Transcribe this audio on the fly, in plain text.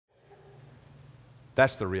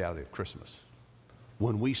That's the reality of Christmas.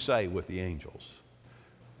 When we say with the angels,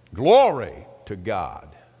 glory to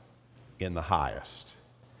God in the highest,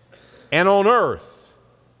 and on earth,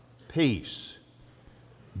 peace,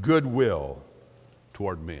 goodwill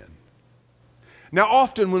toward men. Now,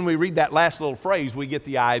 often when we read that last little phrase, we get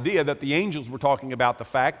the idea that the angels were talking about the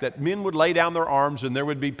fact that men would lay down their arms and there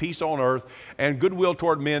would be peace on earth, and goodwill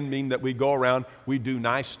toward men mean that we'd go around, we'd do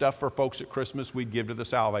nice stuff for folks at Christmas, we'd give to the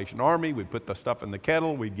Salvation Army, we'd put the stuff in the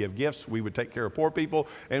kettle, we'd give gifts, we would take care of poor people,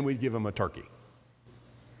 and we'd give them a turkey.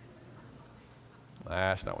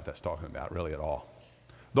 That's not what that's talking about really at all.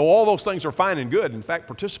 Though all those things are fine and good, in fact,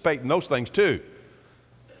 participate in those things too.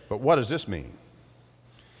 But what does this mean?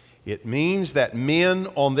 It means that men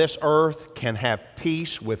on this earth can have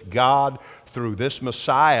peace with God through this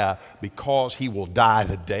Messiah because he will die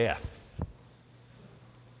the death.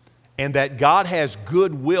 And that God has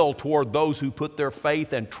goodwill toward those who put their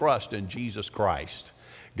faith and trust in Jesus Christ.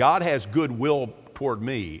 God has goodwill toward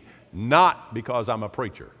me, not because I'm a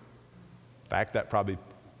preacher. In fact, that probably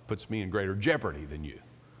puts me in greater jeopardy than you.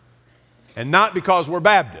 And not because we're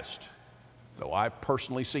Baptist, though I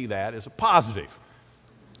personally see that as a positive.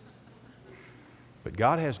 But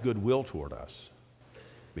God has goodwill toward us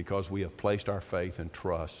because we have placed our faith and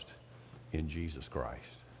trust in Jesus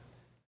Christ.